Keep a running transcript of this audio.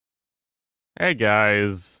Hey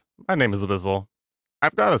guys, my name is Abyssle.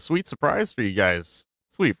 I've got a sweet surprise for you guys.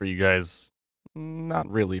 Sweet for you guys. Not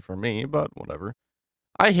really for me, but whatever.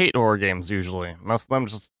 I hate horror games usually. Most of them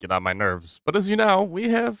just get on my nerves. But as you know, we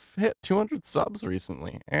have hit 200 subs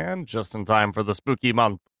recently, and just in time for the spooky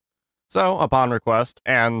month. So, upon request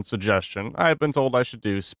and suggestion, I've been told I should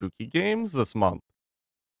do spooky games this month.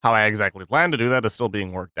 How I exactly plan to do that is still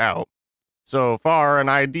being worked out. So far, an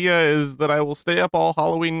idea is that I will stay up all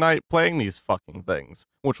Halloween night playing these fucking things,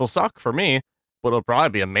 which will suck for me, but it'll probably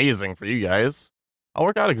be amazing for you guys. I'll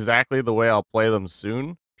work out exactly the way I'll play them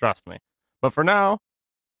soon, trust me. But for now,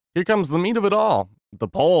 here comes the meat of it all, the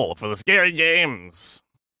poll for the scary games.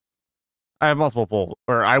 I have multiple polls,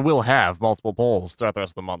 or I will have multiple polls throughout the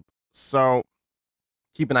rest of the month, so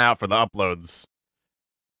keep an eye out for the uploads.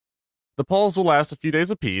 The polls will last a few days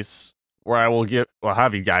apiece, where will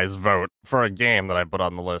have you guys vote for a game that I put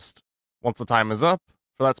on the list. Once the time is up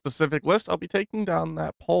for that specific list, I'll be taking down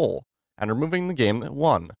that poll and removing the game that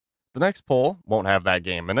won. The next poll won't have that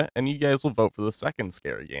game in it, and you guys will vote for the second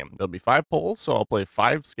scary game. There'll be 5 polls, so I'll play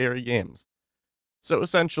 5 scary games. So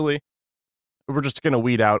essentially, we're just gonna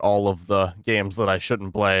weed out all of the games that I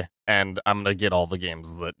shouldn't play, and I'm gonna get all the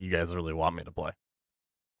games that you guys really want me to play.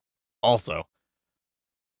 Also,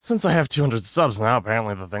 since I have 200 subs now,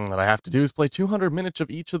 apparently the thing that I have to do is play 200 minutes of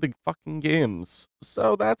each of the fucking games.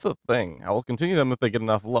 So that's a thing. I will continue them if they get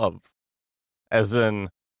enough love. As in,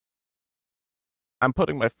 I'm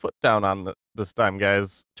putting my foot down on this time,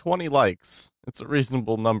 guys. 20 likes. It's a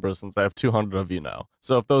reasonable number since I have 200 of you now.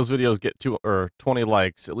 So if those videos get 20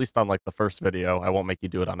 likes, at least on like the first video, I won't make you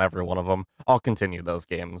do it on every one of them. I'll continue those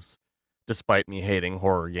games, despite me hating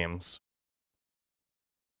horror games.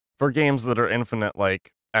 For games that are infinite,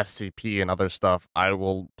 like SCP and other stuff, I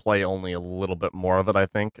will play only a little bit more of it, I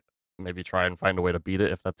think. Maybe try and find a way to beat it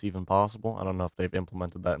if that's even possible. I don't know if they've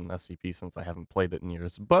implemented that in SCP since I haven't played it in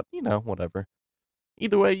years, but you know, whatever.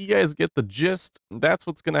 Either way, you guys get the gist. That's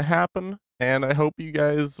what's gonna happen, and I hope you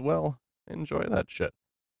guys, well, enjoy that shit.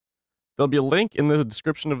 There'll be a link in the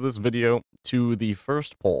description of this video to the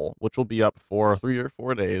first poll, which will be up for 3 or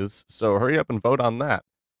 4 days, so hurry up and vote on that.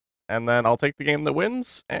 And then I'll take the game that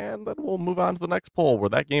wins, and then we'll move on to the next poll where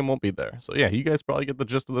that game won't be there. So yeah, you guys probably get the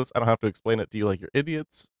gist of this. I don't have to explain it to you like you're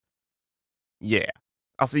idiots. Yeah.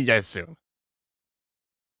 I'll see you guys soon.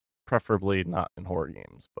 Preferably not in horror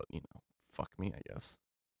games, but you know, fuck me, I guess.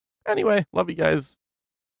 Anyway, love you guys.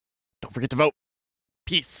 Don't forget to vote.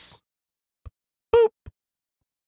 Peace.